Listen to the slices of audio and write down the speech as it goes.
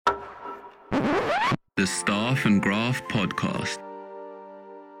The Staff and Graph Podcast.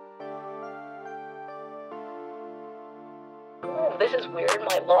 This is weird.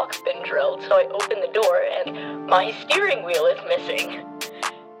 My lock's been drilled, so I open the door and my steering wheel is missing.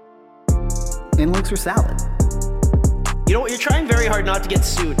 And looks for salad. You know what? You're trying very hard not to get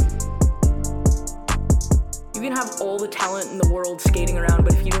sued. You can have all the talent in the world skating around,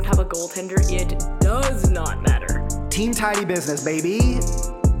 but if you don't have a goaltender, it does not matter. Team tidy business, baby.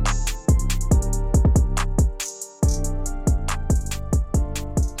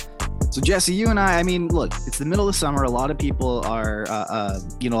 So Jesse, you and I mean, look, it's the middle of the summer. A lot of people are, a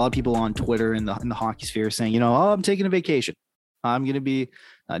lot of people on Twitter in the hockey sphere saying, oh, I'm taking a vacation. I'm going to be,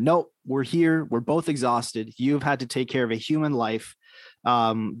 no, we're here. We're both exhausted. You've had to take care of a human life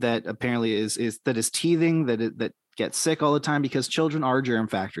that apparently is teething, that gets sick all the time because children are germ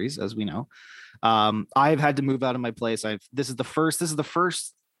factories, as we know. I've had to move out of my place. This is the first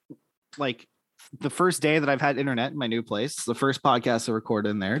day that I've had internet in my new place. It's the first podcast I recorded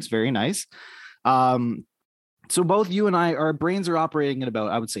in there. It's very nice. So both you and I, our brains are operating at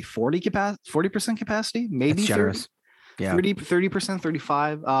about, I would say 40% capacity, maybe 30, yeah. 30%,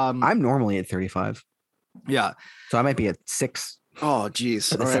 35. I'm normally at 35. Yeah. So I might be at 6. Oh,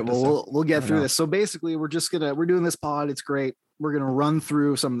 geez. All right. Well, we'll get through this. So basically we're doing this pod. It's great. We're going to run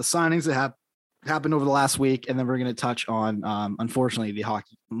through some of the signings that happened over the last week, and then we're going to touch on unfortunately the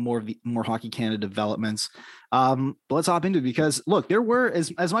more Hockey Canada developments. But let's hop into it because look, there were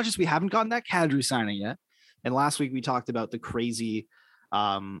as much as we haven't gotten that Kadri signing yet, and last week we talked about the crazy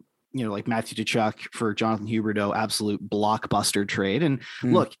like Matthew Tkachuk for Jonathan Huberdeau absolute blockbuster trade. And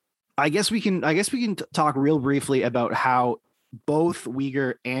look, I guess we can talk real briefly about how both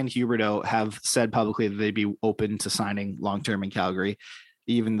Weegar and Huberdeau have said publicly that they'd be open to signing long-term in Calgary,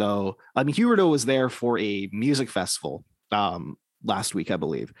 even though, Huberdeau was there for a music festival last week, I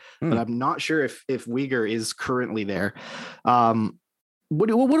believe, but I'm not sure if Weegar is currently there. What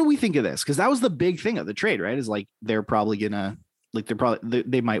do we think of this? Because that was the big thing of the trade, right? Is like they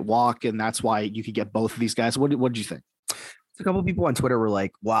might walk, and that's why you could get both of these guys. What did you think? A couple of people on Twitter were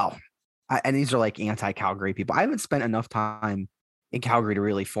like, wow. And these are like anti-Calgary people. I haven't spent enough time in Calgary to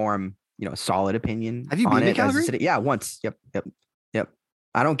really form, a solid opinion. Have you been to Calgary? Yeah, once. Yep.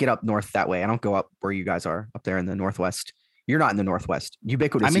 I don't get up north that way. I don't go up where you guys are up there in the Northwest. You're not in the Northwest.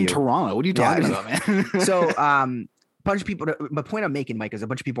 Ubiquitous. I'm in Toronto. What are you talking about, man? So, bunch of people. The point I'm making, Mike, is a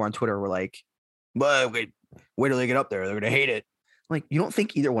bunch of people on Twitter were like, "Well, wait till they get up there. They're gonna hate it." Like, you don't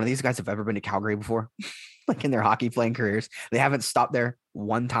think either one of these guys have ever been to Calgary before? Like in their hockey playing careers, they haven't stopped there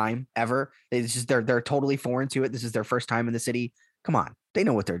one time ever. They're totally foreign to it. This is their first time in the city. Come on, they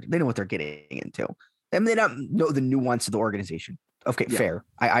know what they're getting into. And they don't know the nuance of the organization. Okay, yeah. Fair.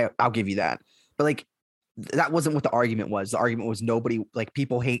 I'll give you that. But like, that wasn't what the argument was. The argument was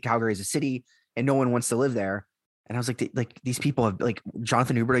people hate Calgary as a city and no one wants to live there. And I was like, these people have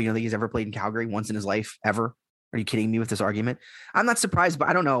Jonathan Huberdeau, you don't think he's ever played in Calgary once in his life ever? Are you kidding me with this argument? I'm not surprised, but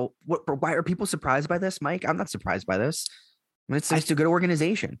I don't know why are people surprised by this, Mike? I'm not surprised by this. It's just a good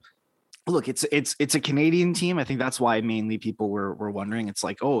organization. Look, it's a Canadian team. I think that's why mainly people were wondering. It's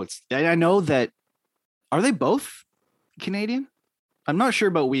like, I know that. Are they both Canadian? I'm not sure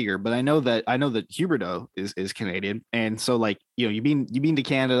about Weegar, but I know that Huberdeau is Canadian. And so you've been to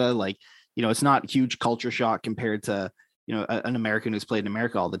Canada, it's not huge culture shock compared to, an American who's played in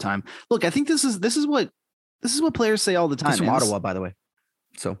America all the time. Look, I think this is what players say all the time. He's from Ottawa, by the way.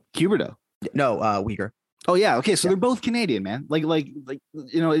 So Huberdeau. No, Weegar. Oh yeah. Okay. So they're both Canadian, man.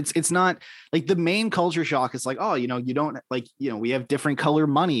 It's not like the main culture shock. It's like, you don't we have different color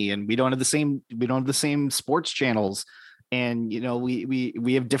money and we don't have the same sports channels. And,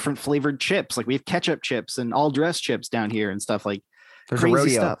 we have different flavored chips. Like we have ketchup chips and all dress chips down here and stuff like there's crazy a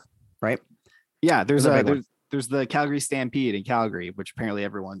rodeo, stuff. Right? Yeah. There's the Calgary Stampede in Calgary, which apparently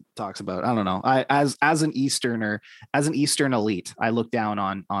everyone talks about. I don't know. As an Eastern elite, I look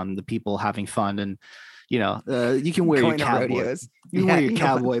down on the people having fun and, you can wear your cowboy, wear your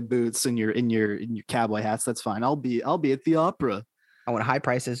cowboy boots and your cowboy hats. That's fine. I'll be at the opera. I want high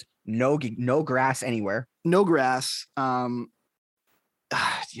prices. No grass anywhere. No grass. Yeah,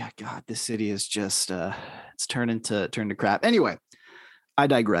 God, this city is just it's turned to crap. Anyway, I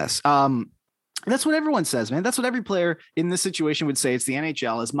digress. That's what everyone says, man. That's what every player in this situation would say. It's the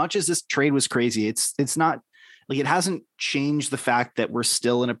NHL. As much as this trade was crazy, it's not it hasn't changed the fact that we're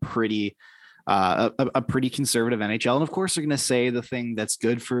still in a pretty conservative NHL. And of course they're going to say the thing that's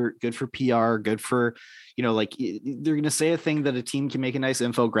good for PR, good for, they're going to say a thing that a team can make a nice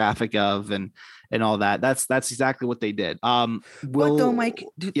infographic of and all that. That's exactly what they did. But though, Mike,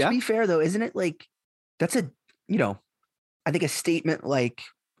 to be fair though, isn't it that's I think a statement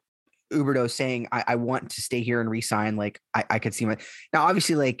Huberdeau saying, I want to stay here and resign. Like I could see now,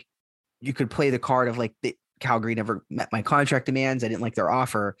 obviously, like you could play the card of like the Calgary never met my contract demands. I didn't like their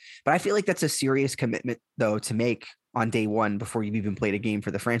offer, but I feel like that's a serious commitment though to make on day one before you've even played a game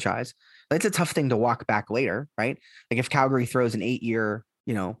for the franchise. It's a tough thing to walk back later, right? Like if Calgary throws an 8-year,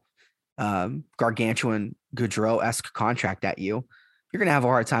 gargantuan Gaudreau-esque contract at you, you're going to have a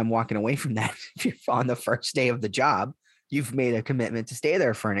hard time walking away from that. If you're on the first day of the job, you've made a commitment to stay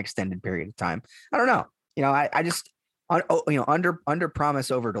there for an extended period of time. I don't know. I just, under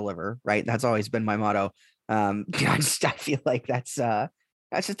promise, over deliver, right? That's always been my motto. I feel like that's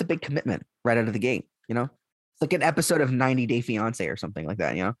just a big commitment right out of the gate. It's like an episode of 90 Day Fiance or something like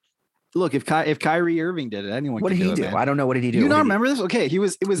that. Look, if Kyrie Irving did it, anyone. What did he do? I don't know. What did he do? You don't remember this? Okay, it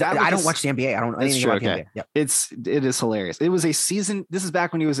was. I don't watch the NBA. I don't know anything about the NBA. Yep. It is hilarious. It was a season. This is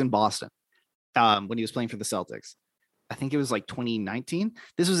back when he was in Boston, when he was playing for the Celtics. I think it was like 2019.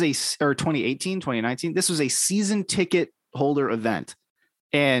 This was 2018, 2019. This was a season ticket holder event,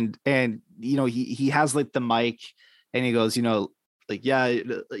 and he has like the mic, and he goes, I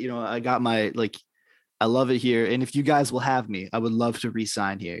got my like. I love it here. And if you guys will have me, I would love to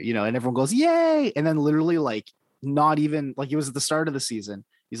re-sign here, and everyone goes, yay. And then literally like, not even like it was at the start of the season.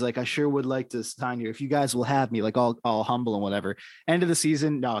 He's like, I sure would like to sign here. If you guys will have me, like all humble and whatever. End of the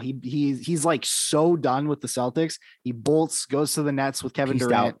season. No, he's like so done with the Celtics. He bolts, goes to the Nets with Kevin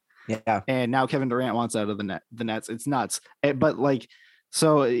Durant. Yeah. And now Kevin Durant wants out of the Nets. It's nuts. But like,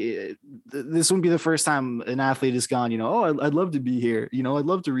 so this wouldn't be the first time an athlete has gone, I'd love to be here. I'd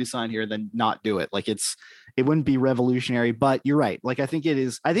love to resign here, then not do it. Like it wouldn't be revolutionary, but you're right. Like, I think it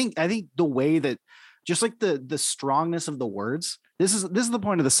is. I think the way that just like the strongness of the words, this is the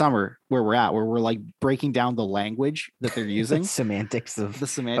point of the summer where we're at, where we're like breaking down the language that they're using. The semantics.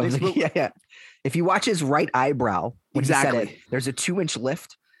 Yeah. If you watch his right eyebrow, when exactly, he said it, there's a 2-inch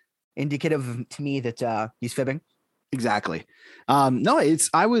lift indicative to me that he's fibbing. Exactly. No,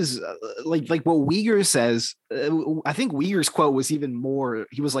 I was like what Uyghur says. I think Uyghur's quote was even more.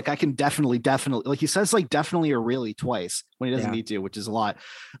 He was like, I can definitely, like he says like definitely or really twice when he doesn't need to, which is a lot.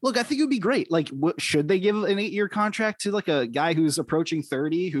 Look, I think it would be great. Like, should they give an 8-year contract to like a guy who's approaching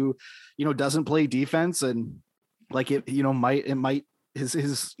 30 who, doesn't play defense and like his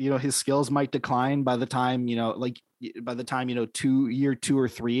skills might decline by the time, year 2 or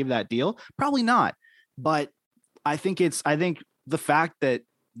 3 of that deal? Probably not. But I think the fact that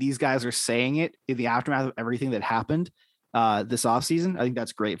these guys are saying it in the aftermath of everything that happened this offseason, I think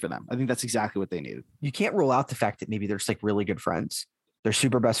that's great for them. I think that's exactly what they needed. You can't rule out the fact that maybe they're just like really good friends. They're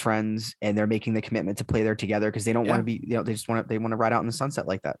super best friends and they're making the commitment to play there together because they don't want to be, they want to ride out in the sunset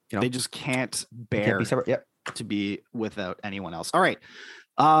like that. They just can't bear to be without anyone else. All right.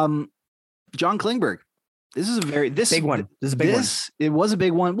 John Klingberg. This is a big one. This is a big one. It was a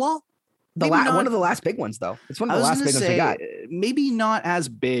big one. Well, one of the last big ones, though. It's one of the last big ones we got. Maybe not as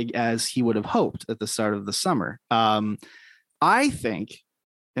big as he would have hoped at the start of the summer. I think,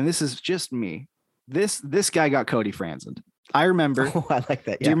 and this is just me, this guy got Cody Franson. I remember. Oh, I like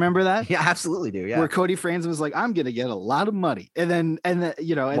that. Yeah. Do you remember that? Yeah, absolutely do. Yeah. Where Cody Franson was like, I'm going to get a lot of money. And then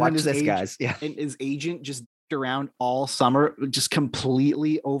watch this, guys. Yeah. And his agent just around all summer, just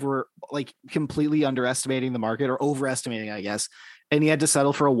completely underestimating the market, or overestimating, I guess. And he had to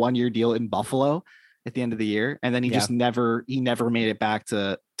settle for a 1-year deal in Buffalo at the end of the year. And then he just never made it back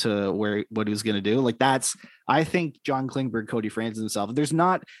to what he was going to do. Like I think John Klingberg, Cody Franson himself,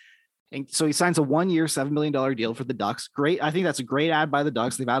 and so he signs a 1-year, $7 million deal for the Ducks. Great. I think that's a great ad by the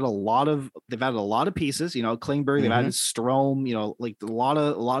Ducks. They've added a lot of pieces, Klingberg, they've added Strome, like a lot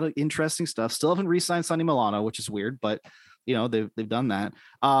of interesting stuff. Still haven't re-signed Sonny Milano, which is weird, but they've done that.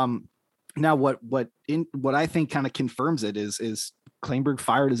 Now what I think kind of confirms it is Klingberg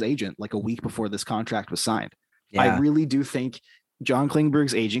fired his agent like a week before this contract was signed. Yeah. I really do think John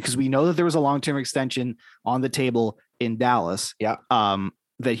Klingberg's agent, because we know that there was a long-term extension on the table in Dallas. Yeah.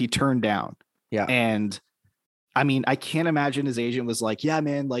 That he turned down. Yeah. And I mean, I can't imagine his agent was like, yeah,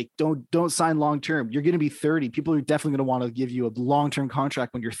 man, like don't sign long-term. You're going to be 30. People are definitely going to want to give you a long-term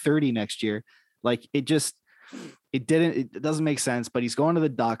contract when you're 30 next year. Like it doesn't make sense, but he's going to the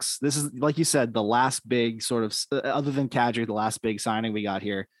Ducks. This is, like you said, the last big sort of, other than Kadri, the last big signing we got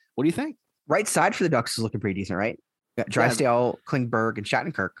here. What do you think? Right side for the Ducks is looking pretty decent, right? Got Drysdale, Klingberg, and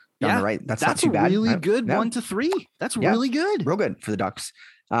Shattenkirk down the right. That's not too bad. Really good 1 to 3. That's really good. Real good for the Ducks.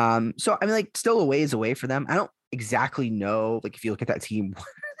 So I mean, like, still a ways away for them. I don't exactly know, like, if you look at that team, what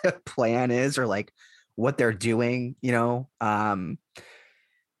the plan is or like what they're doing.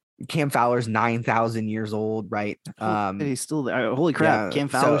 Cam Fowler's 9,000 years old, right? He's still there. Holy crap! Cam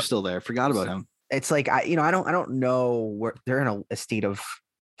Fowler's still there. Forgot about him. It's like I don't know where they're in a state of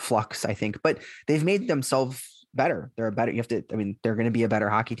flux, I think, but they've made themselves better. They're they're going to be a better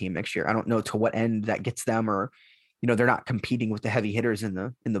hockey team next year. I don't know to what end that gets them, or, they're not competing with the heavy hitters in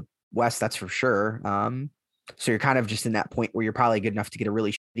the West. That's for sure. So you're kind of just in that point where you're probably good enough to get a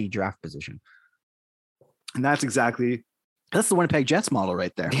really shitty draft position. And that's the Winnipeg Jets model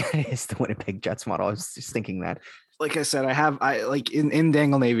right there. It's the Winnipeg Jets model. I was just thinking that. Like I said, I like in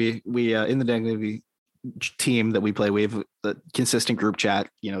Dangle Navy, we in the Dangle Navy team that we play, we have a consistent group chat,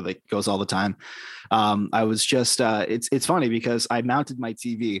 that goes all the time. I was just it's funny because I mounted my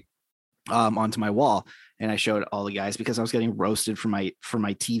TV onto my wall, and I showed all the guys because I was getting roasted for my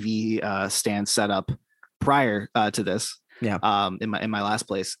TV stand setup prior to this. Yeah. In my last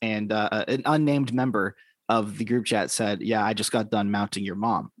place, and an unnamed member of the group chat said, "Yeah, I just got done mounting your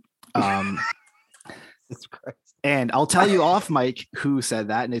mom." That's crazy. And I'll tell you off mic who said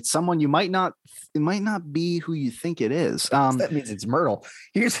that, and it's someone it might not be who you think it is. That means it's Myrtle.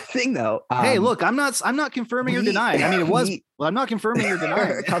 Here's the thing, though. Hey, look, I'm not confirming or denying. I mean, it was. I'm not confirming or denying.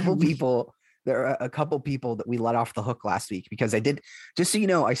 There are a couple people that we let off the hook last week because I did. Just so you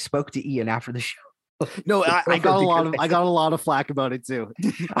know, I spoke to Ian after the show. No, I got a lot of flack about it too.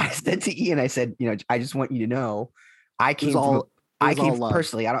 I said to Ian, I said, I just want you to know, I came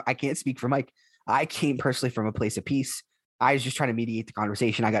personally. I can't speak for Mike. I came personally from a place of peace. I was just trying to mediate the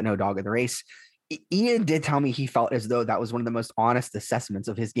conversation. I got no dog in the race. Ian did tell me he felt as though that was one of the most honest assessments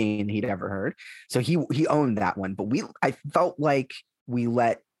of his game he'd ever heard. So he owned that one. But I felt like we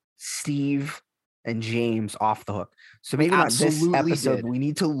let Steve and James off the hook. So maybe not this episode. We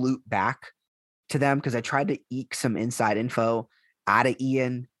need to loop back to them because I tried to eke some inside info out of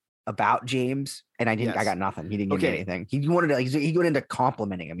Ian about James, and I didn't. Yes. I got nothing. He didn't give me anything. He wanted to. He went into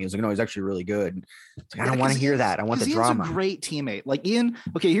complimenting him. He was like, "No, he's actually really good." It's like, I don't want to hear that. I want the drama. Ian's a great teammate. Like Ian.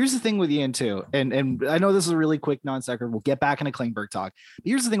 Okay, here's the thing with Ian too, and I know this is a really quick non sequitur. We'll get back into Klingberg talk. But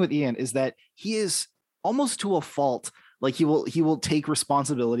here's the thing with Ian is that he is almost to a fault. Like he will take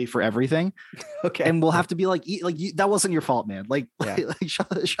responsibility for everything. Okay. And we'll have to be like that wasn't your fault, man. Like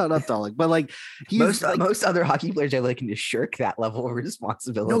shut up, darling. But like most other hockey players are looking to shirk that level of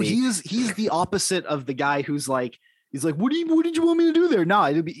responsibility. No, he's the opposite of the guy who's like, he's like, what did you want me to do there? No,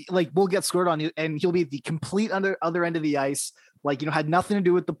 it'll be like, we'll get scored on you, and he'll be at the complete other end of the ice. Like, had nothing to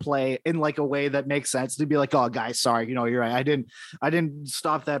do with the play in like a way that makes sense to be like, oh guys, sorry. You're right. I didn't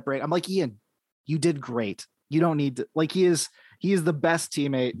stop that break. I'm like, Ian, you did great. You don't need to, like, he is the best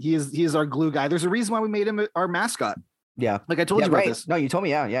teammate. He is our glue guy. There's a reason why we made him our mascot. Yeah. Like I told you about this. No, you told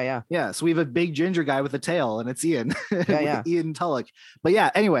me. Yeah. So we have a big ginger guy with a tail, and it's Ian. Yeah. Ian Tulloch. But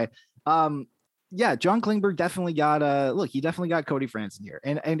yeah, anyway, John Klingberg definitely got he definitely got Cody Franson here.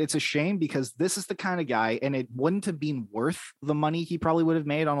 And it's a shame because this is the kind of guy, and it wouldn't have been worth the money he probably would have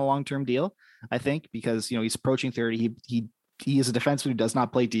made on a long-term deal, I think, because he's approaching 30. He is a defenseman who does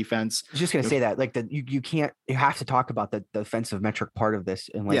not play defense. I was just going to say that, like, you have to talk about the defensive metric part of this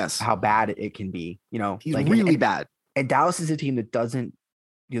and like how bad it can be, he's like really bad. And Dallas is a team that doesn't,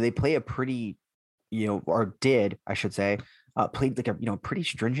 they play a pretty, or did, I should say, played like a, pretty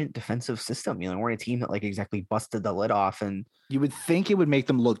stringent defensive system. We're a team that like exactly busted the lid off, and you would think it would make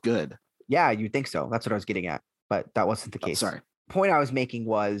them look good. Yeah, you'd think so. That's what I was getting at, but that wasn't the case. Sorry. Point I was making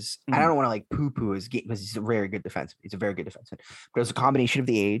was, I don't want to like poo-poo his game because he's a very good defenseman. He's a very good defenseman, but it was a combination of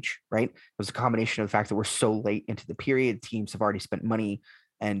the age, right? It was a combination of the fact that we're so late into the period. Teams have already spent money,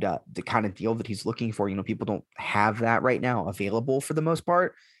 and the kind of deal that he's looking for, people don't have that right now available for the most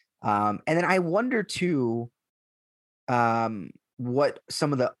part. And then I wonder too, what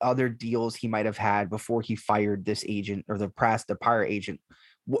some of the other deals he might have had before he fired this agent or the prior agent.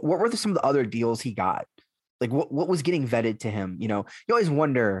 What were some of the other deals he got? Like what was getting vetted to him? You always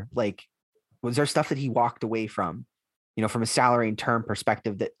wonder, like, was there stuff that he walked away from, from a salary and term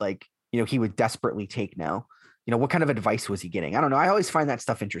perspective that like, he would desperately take now? What kind of advice was he getting? I don't know. I always find that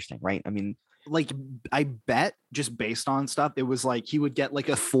stuff interesting, right? I mean, like, I bet just based on stuff, it was like he would get like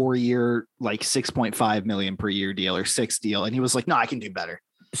a 4-year, like 6.5 million per year deal or 6 deal. And he was like, no, I can do better.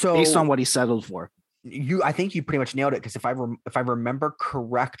 So based on what he settled for. I think you pretty much nailed it. Because if I remember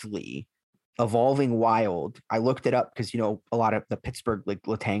correctly, Evolving Wild, I looked it up because, a lot of the Pittsburgh, like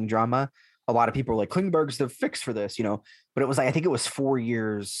Letang drama, a lot of people were like, Klingberg's the fix for this, but it was like, I think it was 4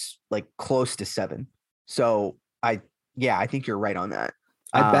 years, like close to 7. So I think you're right on that.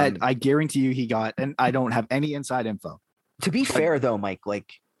 I guarantee you he got, and I don't have any inside info. To be fair though, Mike,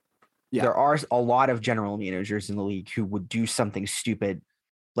 like there are a lot of general managers in the league who would do something stupid,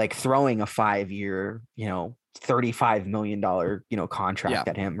 like throwing a 5-year, $35 million, contract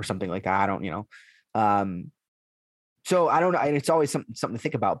at him or something like that. I don't, so I don't know. It's always something to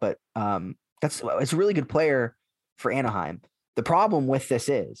think about, but it's a really good player for Anaheim. The problem with this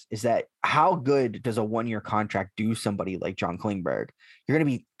is that how good does a 1-year contract do somebody like John Klingberg? You're going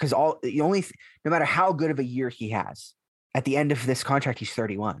to be, because no matter how good of a year he has, at the end of this contract, he's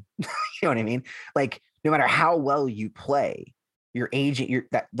 31. You know what I mean? Like, no matter how well you play, your agent,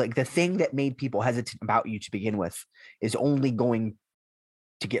 the thing that made people hesitant about you to begin with is only going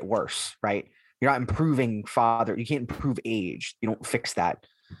to get worse, right? You're not improving you can't improve age. You don't fix that.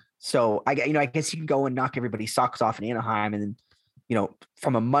 So I guess you can go and knock everybody's socks off in Anaheim, and then,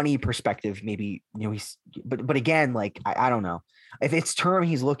 from a money perspective, maybe, but again, like, I don't know if it's term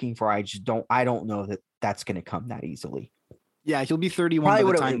he's looking for. I don't know that that's going to come that easily. Yeah, he'll be 31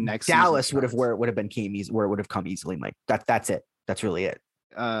 by the time next Dallas season would have where it would have been where it would have come easily, Mike. That's it. That's really it.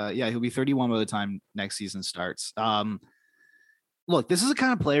 Yeah, he'll be 31 by the time next season starts. Look, this is the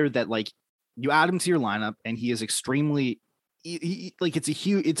kind of player that, like, you add him to your lineup and he is extremely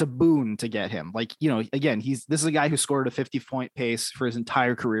it's a boon to get him. Like, again, this is a guy who scored a 50-point pace for his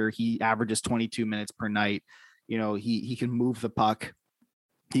entire career. He averages 22 minutes per night. He can move the puck.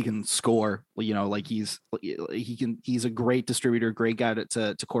 He can score, like he's a great distributor, great guy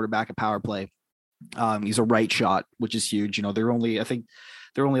to quarterback a power play. He's a right shot, which is huge. They're only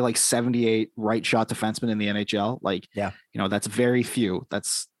like 78 right shot defensemen in the NHL. Like, yeah, that's very few.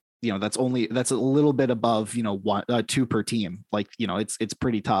 That's a little bit above, 2 per team. Like, it's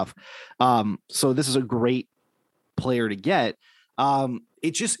pretty tough. So this is a great player to get.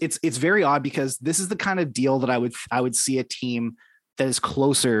 It's very odd because this is the kind of deal that I would see a team that is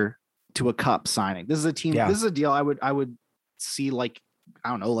closer to a cup signing. This is a team. Yeah. This is a deal I would see, like, I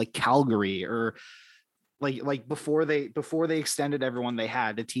don't know, like Calgary, or like before they extended everyone they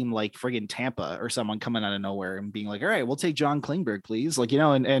had, a team like friggin' Tampa or someone coming out of nowhere and being like, all right, we'll take John Klingberg, please. Like,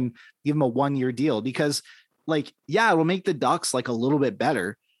 and give him a 1-year deal, because, like, yeah, it'll make the Ducks like a little bit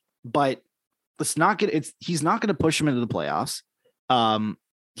better, but he's not going to push them into the playoffs.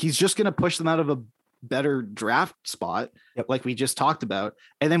 He's just going to push them out of a better draft spot, like we just talked about.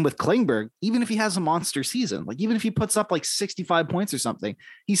 And then with Klingberg, even if he has a monster season, like even if he puts up like 65 points or something,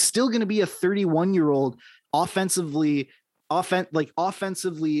 he's still going to be a 31-year-old offensively only,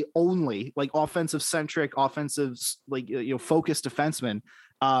 like offensive centric, offensive, like, focused defenseman,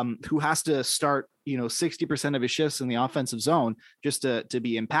 who has to start, 60% of his shifts in the offensive zone just to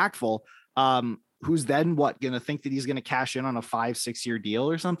be impactful. Who's then going to think that he's going to cash in on a 5-6 year deal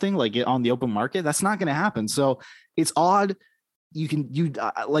or something, like, on the open market? That's not going to happen. So it's odd.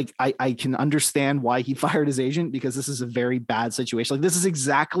 I can understand why he fired his agent, because this is a very bad situation. Like, this is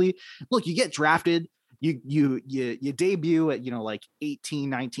exactly, look, you get drafted, you debut at, like 18,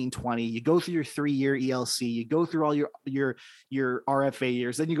 19, 20, you go through your 3-year ELC, you go through all your RFA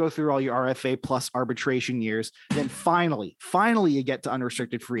years, then you go through all your RFA plus arbitration years. Then finally you get to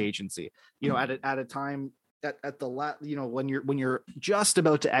unrestricted free agency, at a time at the when you're just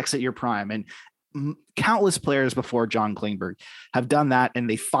about to exit your prime. And countless players before John Klingberg have done that, and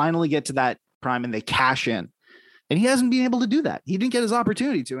they finally get to that prime and they cash in, and he hasn't been able to do that. He didn't get his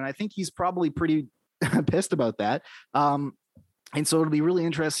opportunity to, and I think he's probably pretty pissed about that. And so it'll be really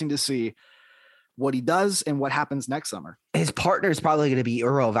interesting to see what he does and what happens next summer. His partner is probably going to be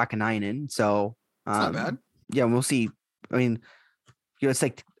Urho Vakanainen. So it's not bad. Yeah, we'll see. I mean, it's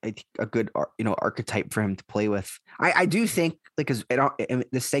like a good, archetype for him to play with. I do think, like, because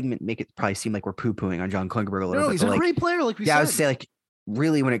this segment make it probably seem like we're poo-pooing on John Klingberg a little bit. He's a great player, like we said. Yeah, I would say, like,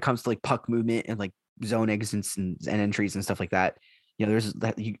 really, when it comes to like puck movement and like zone exits and entries and stuff like that, there's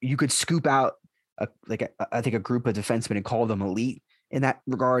that you could scoop out I think a group of defensemen and call them elite in that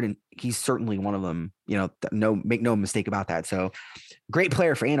regard, and he's certainly one of them. Make no mistake about that. So, great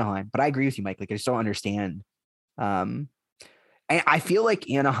player for Anaheim. But I agree with you, Mike. Like, I just don't understand. And I feel like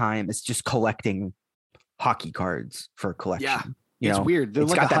Anaheim is just collecting hockey cards for a collection. Yeah, it's weird. They're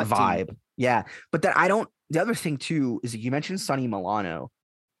it's like got that vibe. Team. Yeah, but that the other thing too is that you mentioned Sonny Milano.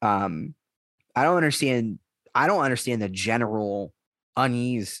 I don't understand the general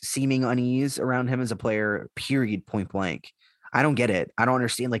seeming unease around him as a player, period, point blank. I don't get it. I don't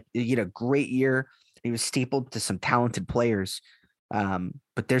understand. Like, he had a great year. He was stapled to some talented players.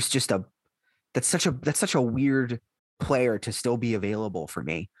 But there's just that's such a weird player to still be available for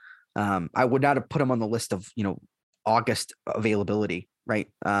me. I would not have put him on the list of, August availability. Right.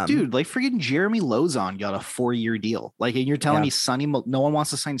 Dude, like freaking Jeremy Lozon got a 4-year deal. Like, and you're telling me no one wants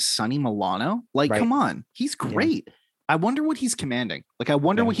to sign Sonny Milano? Like, come on. He's great. Yeah. I wonder what he's commanding. Like, I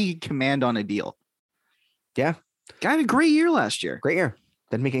wonder what he could command on a deal. Yeah. Guy had a great year last year. Great year.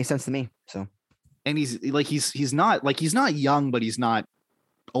 Doesn't make any sense to me. So, and he's not young, but he's not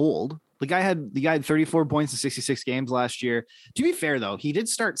old. The guy had 34 points in 66 games last year. To be fair, though, he did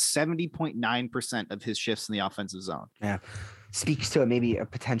start 70.9% of his shifts in the offensive zone. Yeah. speaks to maybe a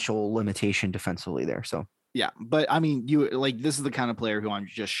potential limitation defensively there. So yeah, but I mean, this is the kind of player who I'm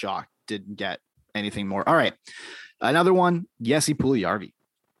just shocked didn't get anything more. All right, another one, Jesse Puljujarvi.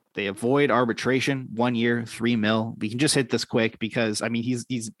 They avoid arbitration, 1 year, $3 million. We can just hit this quick because I mean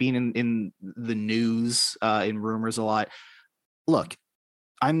he's been in the news in rumors a lot. Look,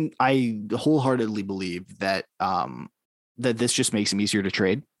 I wholeheartedly believe that that this just makes him easier to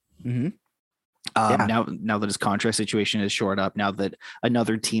trade. Mm-hmm. Now that his contract situation is shored up, now that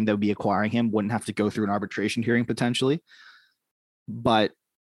another team that would be acquiring him wouldn't have to go through an arbitration hearing potentially. But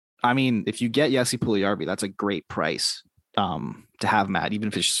I mean, if you get Jesse Puljujarvi, that's a great price to have, Matt, even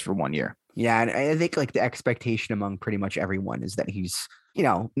if it's just for 1 year. Yeah, and I think like the expectation among pretty much everyone is that he's,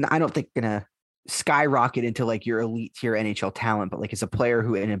 I don't think gonna skyrocket into like your elite tier NHL talent, but like as a player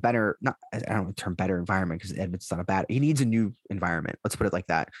who in a better, I don't want the term better environment because Edmonton's not a bad, he needs a new environment. Let's put it like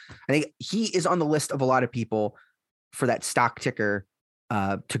that. I think he is on the list of a lot of people for that stock ticker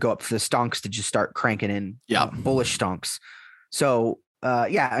to go up for the stonks to just start cranking in bullish stonks. So I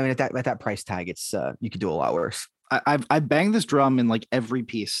mean at that price tag, it's you could do a lot worse. I've banged this drum in like every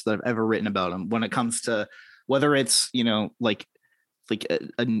piece that I've ever written about him when it comes to whether it's, like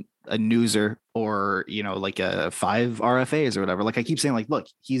a newser or, like a 5 RFAs or whatever. Like I keep saying, like, look,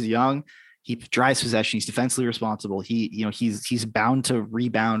 he's young, he drives possession, he's defensively responsible. He's bound to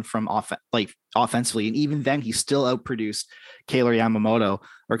rebound from offensively. And even then he still outproduced Kyler Yamamoto,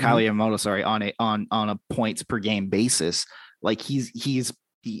 on a points per game basis. Like he's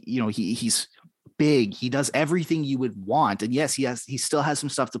big. He does everything you would want. And yes, he still has some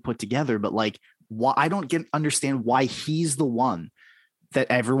stuff to put together, but like, why I don't understand why he's the one that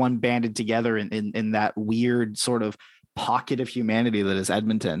everyone banded together in that weird sort of pocket of humanity that is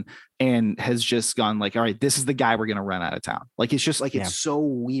Edmonton and has just gone like, all right, this is the guy we're going to run out of town. Like, it's just like, it's so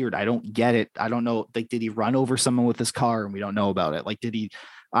weird. I don't get it. I don't know. Like, did he run over someone with his car and we don't know about it? Like, did he,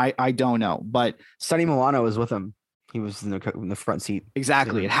 I don't know, but Sonny Milano was with him. He was in the front seat.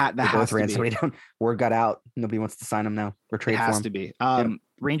 Exactly. That both ran somebody down. Word got out. Nobody wants to sign him now or trade for him. It has to be.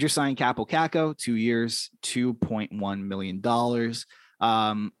 Rangers signed Capo Caco, 2 years, $2.1 million.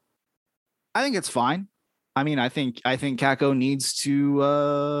 I think it's fine. I mean, I think Caco needs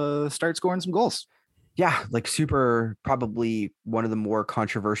to start scoring some goals. Yeah, like super, probably one of the more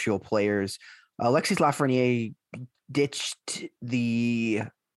controversial players. Alexis Lafreniere ditched the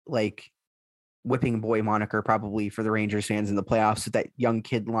whipping boy moniker probably for the Rangers fans in the playoffs with that young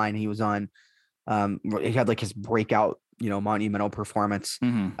kid line he was on. He had like his breakout, monumental performance.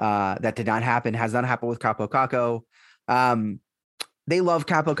 That did not happen, has not happened with Capo Caco. They love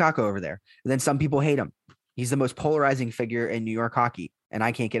Capo Caco over there. And then some people hate him. He's the most polarizing figure in New York hockey, and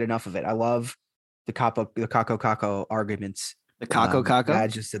I can't get enough of it. I love the Caco Caco arguments. The Caco Caco? I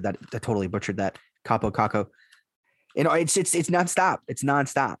just said that. I totally butchered that. Capo Caco. It's nonstop. It's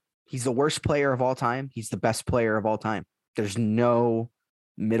nonstop. He's the worst player of all time. He's the best player of all time. There's no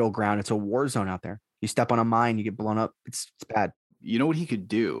middle ground. It's a war zone out there. You step on a mine, you get blown up. It's bad. You know what he could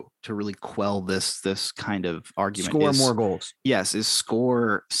do to really quell this kind of argument? Score more goals. Yes, is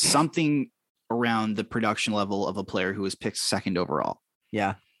score something around the production level of a player who was picked second overall.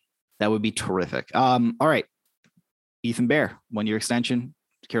 Yeah. That would be terrific. All right. Ethan Bear, 1 year extension,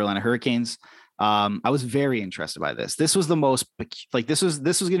 Carolina Hurricanes. I was very interested by this. This was the most this was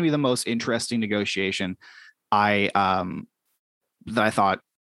going to be the most interesting negotiation that I thought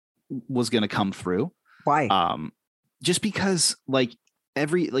was going to come through. Why? Just because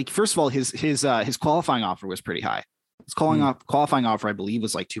first of all, his qualifying offer was pretty high. His qualifying offer, I believe,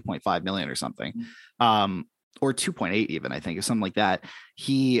 was like 2.5 million or something, or 2.8 even, I think, or something like that.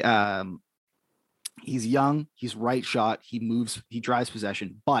 He's young, he's right shot, he moves, he drives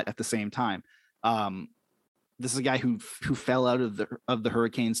possession, but at the same time, this is a guy who fell out of the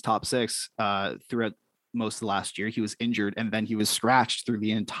Hurricanes top six throughout most of the last year. He was injured and then he was scratched through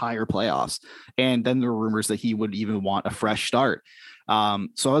the entire playoffs. And then there were rumors that he would even want a fresh start. So I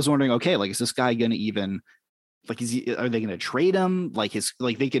was wondering, okay, is this guy going to even are they going to trade him? If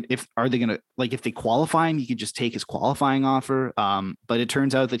they qualify him, he could just take his qualifying offer. But it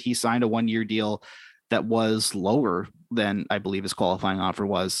turns out that he signed a 1 year deal that was lower than I believe his qualifying offer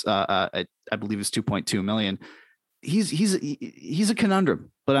was. I believe it's 2.2 million. He's a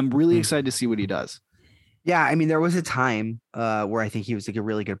conundrum, but I'm really excited to see what he does. Yeah, I mean, there was a time where I think he was a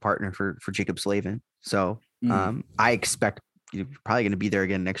really good partner for Jacob Slavin. So I expect you're probably going to be there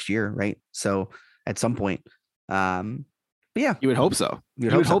again next year, right? So at some point, but yeah, you would hope so.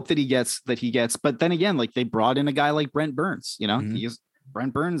 You would hope that he gets. But then again, they brought in a guy like Brent Burns.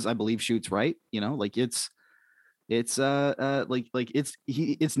 Brent Burns, I believe, shoots right. It's not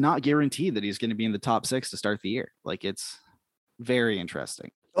guaranteed that he's going to be in the top six to start the year. Very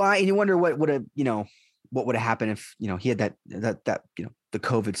interesting. Well, and you wonder what would have, what would have happened if, he had that, the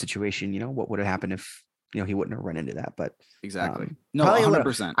COVID situation, what would have happened if, he wouldn't have run into that. But exactly. No, probably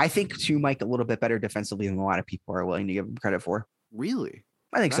 100%. I think too, Mike, a little bit better defensively than a lot of people are willing to give him credit for. Really?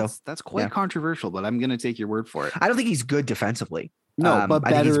 I think so. That's quite controversial, but I'm going to take your word for it. I don't think he's good defensively. No, but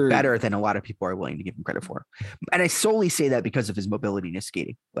I think he's better than a lot of people are willing to give him credit for. And I solely say that because of his mobility in his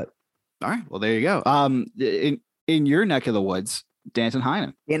skating. But all right, well, there you go. In your neck of the woods, Danton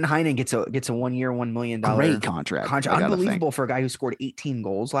Heinen. Danton Heinen gets a 1 year, $1 million great contract. Unbelievable for a guy who scored 18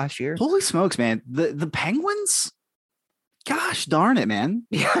 goals last year. Holy smokes, man! The Penguins. Gosh darn it, man!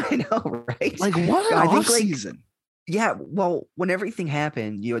 Yeah, I know, right? Like what an off season. Yeah, well, when everything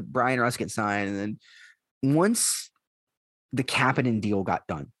happened, you had Brian Russ get signed, and then once the Kapanen deal got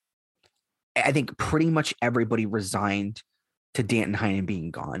done, I think pretty much everybody resigned to Danton Heinen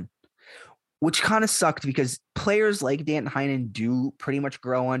being gone, which kind of sucked because players like Danton Heinen do pretty much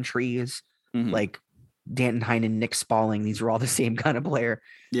grow on trees. Mm-hmm. Like Danton Heinen, Nick Spalling, these are all the same kind of player.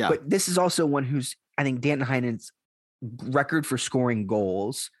 Yeah. But this is also one who's, I think Danton Heinen's record for scoring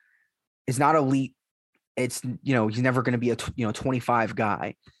goals is not elite. It's, he's never going to be a 25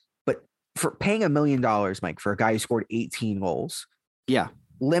 guy, but for paying $1 million, Mike, for a guy who scored 18 goals. Yeah.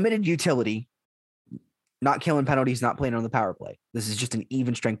 Limited utility, not killing penalties, not playing on the power play. This is just an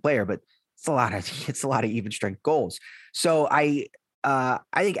even strength player, but it's a lot of even strength goals. So I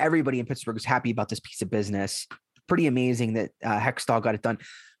think everybody in Pittsburgh is happy about this piece of business. Pretty amazing that Hextall got it done.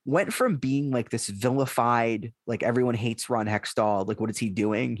 Went from being like this vilified, like everyone hates Ron Hextall. Like, what is he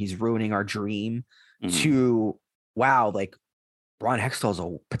doing? He's ruining our dream. To wow, like Ron Hextall's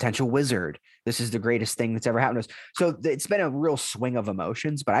a potential wizard. This is the greatest thing that's ever happened to us. So it's been a real swing of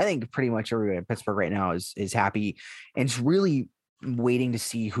emotions, but I think pretty much everybody in Pittsburgh right now is happy and it's really waiting to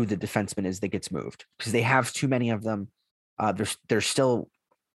see who the defenseman is that gets moved because they have too many of them. They're still,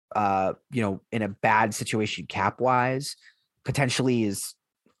 in a bad situation cap wise. Potentially is,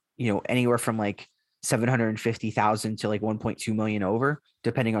 anywhere from like 750,000 to like 1.2 million over,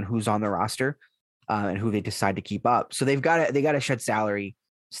 depending on who's on the roster. And who they decide to keep up. So they got to shed salary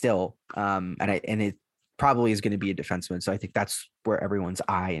still. And it probably is going to be a defenseman. So I think that's where everyone's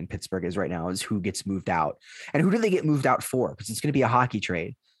eye in Pittsburgh is right now is who gets moved out and who do they get moved out for? Because it's going to be a hockey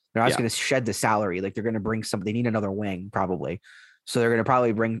trade. They're not just going to shed the salary. Like they're going to bring somebody, they need another wing probably. So they're going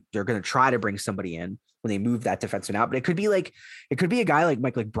to try to bring somebody in when they move that defenseman out. But it could be a guy like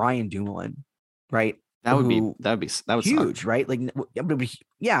Mike, like Brian Dumoulin, right? That would huge, suck. Right? Like,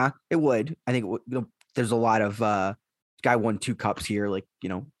 yeah, it would. I think there's a lot of guy won 2 cups here, like,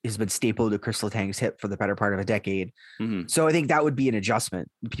 has been stapled to Chris Letang's hip for the better part of a decade. Mm-hmm. So I think that would be an adjustment.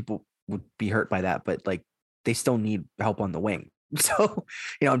 People would be hurt by that, but like they still need help on the wing. So,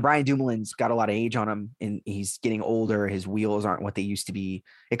 and Brian Dumoulin's got a lot of age on him and he's getting older. His wheels aren't what they used to be.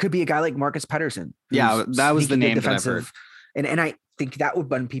 It could be a guy like Marcus Pettersson. Yeah, that was the name that I've heard. And I think that would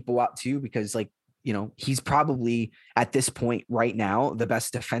bun people out too, because like, he's probably at this point right now, the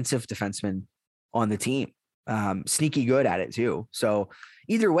best defensive defenseman on the team. Sneaky good at it too. So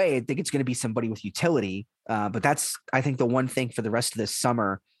either way, I think it's going to be somebody with utility. But that's, I think the one thing for the rest of this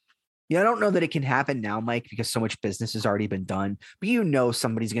summer, I don't know that it can happen now, Mike, because so much business has already been done, but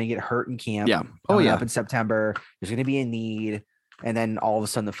somebody's going to get hurt in camp. Yeah. Up in September, there's going to be a need. And then all of a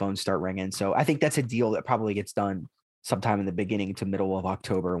sudden the phones start ringing. So I think that's a deal that probably gets done sometime in the beginning to middle of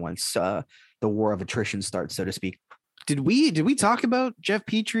October once the war of attrition starts, so to speak. Did we talk about Jeff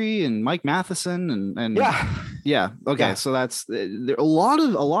Petrie and Mike Matheson and yeah. Okay. Yeah. So that's there a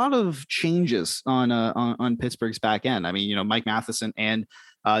lot of changes on Pittsburgh's back end. I mean, Mike Matheson and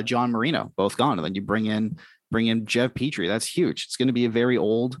John Marino both gone, and then you bring in Jeff Petrie. That's huge. It's going to be a very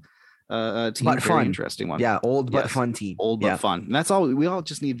old team, but very interesting one. Yeah, old but fun team. Old but fun. And that's all. We all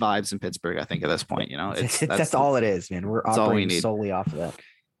just need vibes in Pittsburgh. I think at this point, that's all it is, man. We're operating solely off of that.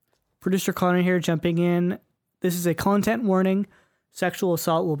 Producer Connor here, jumping in. This is a content warning. Sexual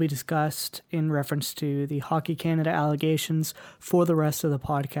assault will be discussed in reference to the Hockey Canada allegations for the rest of the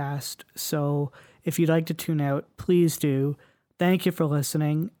podcast. So if you'd like to tune out, please do. Thank you for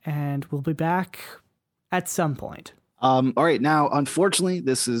listening, and we'll be back at some point. All right. Now, unfortunately,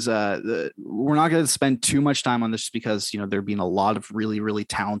 this is we're not going to spend too much time on this just because, there have been a lot of really, really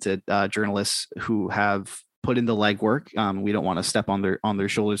talented journalists who have put in the legwork. We don't want to step on their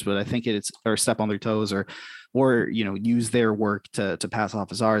shoulders, but I think or step on their toes or use their work to pass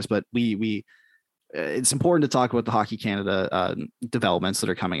off as ours. But we it's important to talk about the Hockey Canada developments that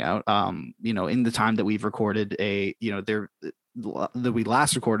are coming out. In the time that we've recorded that we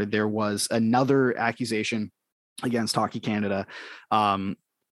last recorded, there was another accusation against Hockey Canada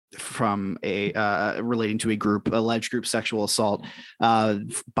from a relating to alleged group sexual assault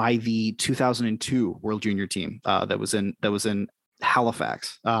by the 2002 World Junior team that was in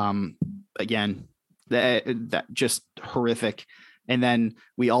Halifax. Again, that just horrific. And then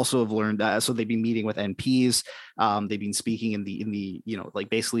we also have learned so they've been meeting with NPs. They've been speaking in the like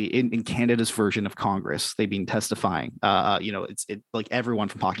basically in Canada's version of Congress. They've been testifying. It's like everyone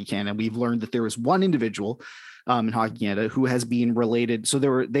from Hockey Canada. We've learned that there was one individual in Hockey Canada who has been related. So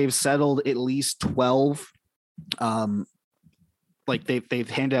they've settled at least 12. Like they've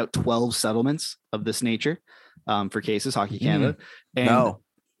handed out 12 settlements of this nature for cases. Hockey Canada. And no,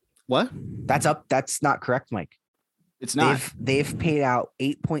 what? That's not correct, Mike. It's not. They've paid out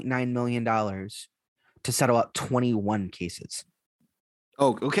 $8.9 million to settle up 21 cases.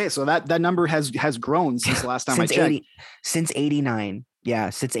 Oh, okay. So that number has grown since the last time I checked. Since 89. Yeah,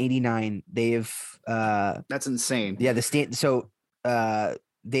 since 89, they've that's insane. Yeah, the state. So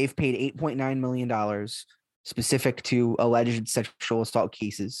they've paid $8.9 million specific to alleged sexual assault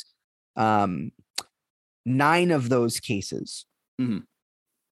cases. 9 of those cases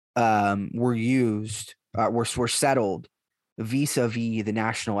were used. Were settled vis-a-vis the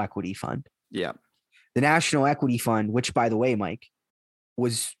National Equity Fund. Yeah. The National Equity Fund, which, by the way, Mike,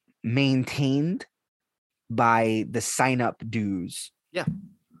 was maintained by the sign-up dues. Yeah.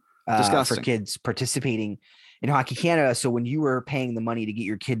 For kids participating in Hockey Canada. So when you were paying the money to get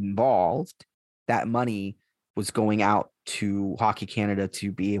your kid involved, that money was going out to Hockey Canada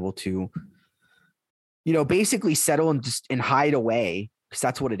to be able to, basically settle and hide away, because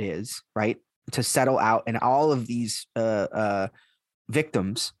that's what it is, right? To settle out, and all of these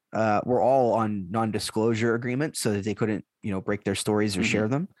victims were all on non-disclosure agreements so that they couldn't, break their stories or share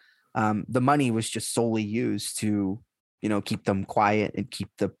them. The money was just solely used to, keep them quiet and keep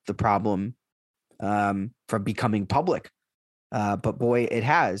the problem from becoming public. But boy, it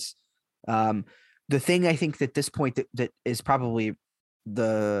has. The thing I think that this point that is probably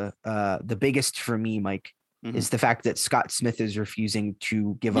the biggest for me, Mike, is the fact that Scott Smith is refusing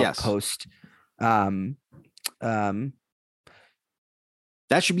to give up post. That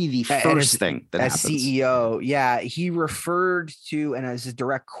should be the first thing that as happens. CEO. Yeah, he referred to, and as a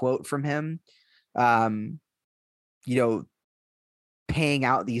direct quote from him, paying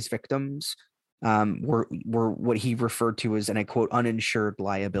out these victims were what he referred to as, and I quote, uninsured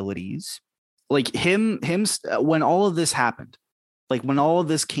liabilities. Like him when all of this happened, like when all of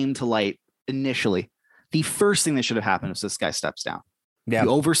this came to light initially, the first thing that should have happened was this guy steps down. Yeah. You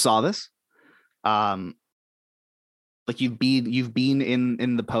oversaw this. Like you've been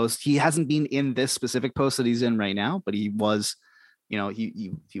in the post. He hasn't been in this specific post that he's in right now, but he was,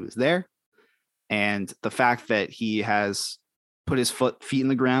 he was there. And the fact that he has put his feet in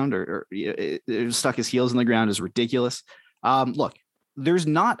the ground or stuck his heels in the ground is ridiculous. Look, there's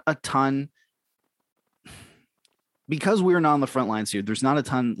not a ton, because we're not on the front lines here. There's not a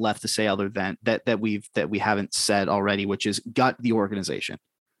ton left to say other than that we haven't said already, which is gut the organization.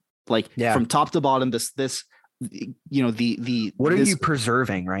 Like from top to bottom, this what are you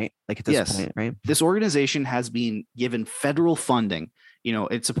preserving, right? Like at this point, right? This organization has been given federal funding.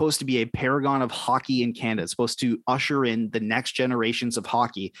 It's supposed to be a paragon of hockey in Canada. It's supposed to usher in the next generations of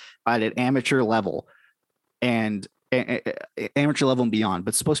hockey at an amateur level and amateur level and beyond, but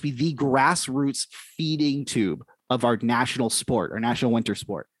it's supposed to be the grassroots feeding tube of our national sport, our national winter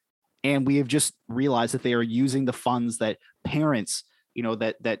sport. And we have just realized that they are using the funds that parents,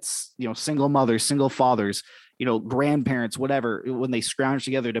 that's single mothers, single fathers, grandparents, whatever, when they scrounge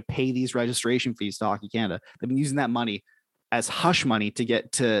together to pay these registration fees to Hockey Canada, they've been using that money as hush money to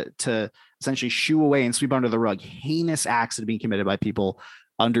get to essentially shoo away and sweep under the rug heinous acts that are being committed by people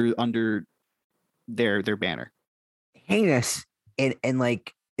under their banner. Heinous. And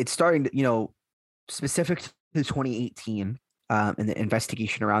like it's starting to, specific to 2018 and the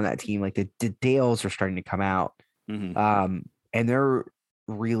investigation around that team, like the details are starting to come out. And they're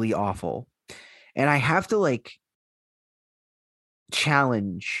really awful. And I have to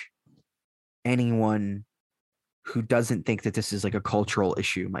challenge anyone who doesn't think that this is like a cultural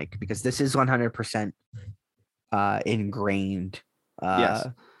issue, Mike, because this is 100% ingrained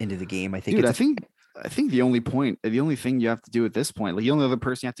into the game. I think, I think the only thing you have to do at this point, like the only other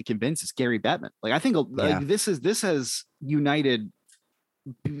person you have to convince is Gary Bettman. Like I think this has united,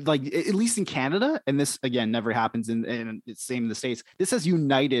 like at least in Canada, and this again never happens in it's same in the States. This has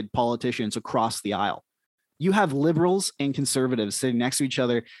united politicians across the aisle. You have liberals and conservatives sitting next to each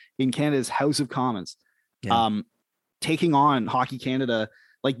other in Canada's House of Commons, taking on Hockey Canada.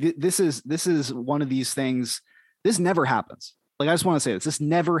 Like this is one of these things. This never happens. Like I just want to say this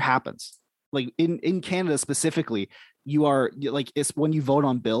never happens. Like in Canada specifically, it's when you vote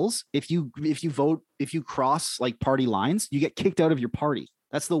on bills, if you cross like party lines, you get kicked out of your party.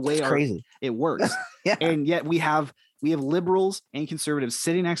 That's the way crazy it works. Yeah. And yet we have liberals and conservatives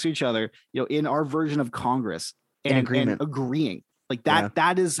sitting next to each other, in our version of Congress and agreeing like that. Yeah.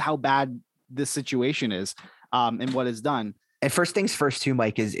 That is how bad this situation is, and what is done. And first things first too,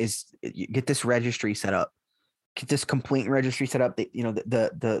 Mike, is you get this registry set up. Get this complaint registry set up.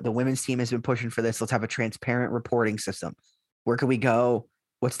 The women's team has been pushing for this. Let's have a transparent reporting system. Where can we go?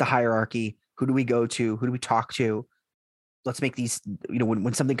 What's the hierarchy? Who do we go to? Who do we talk to? Let's make these,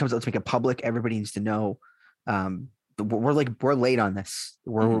 when something comes out, let's make it public. Everybody needs to know. We're late on this.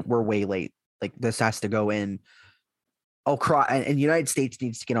 We're way late. Like this has to go in. And the United States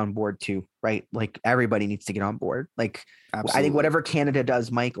needs to get on board too, right? Like everybody needs to get on board. Like absolutely. I think whatever Canada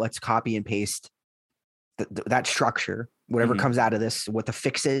does, Mike, let's copy and paste that structure, whatever comes out of this, what the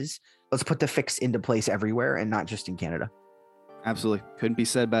fix is, let's put the fix into place everywhere and not just in Canada. Absolutely. Couldn't be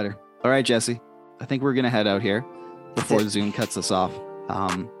said better. All right, Jesse, I think we're going to head out here before Zoom cuts us off.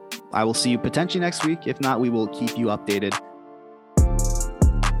 I will see you potentially next week. If not, we will keep you updated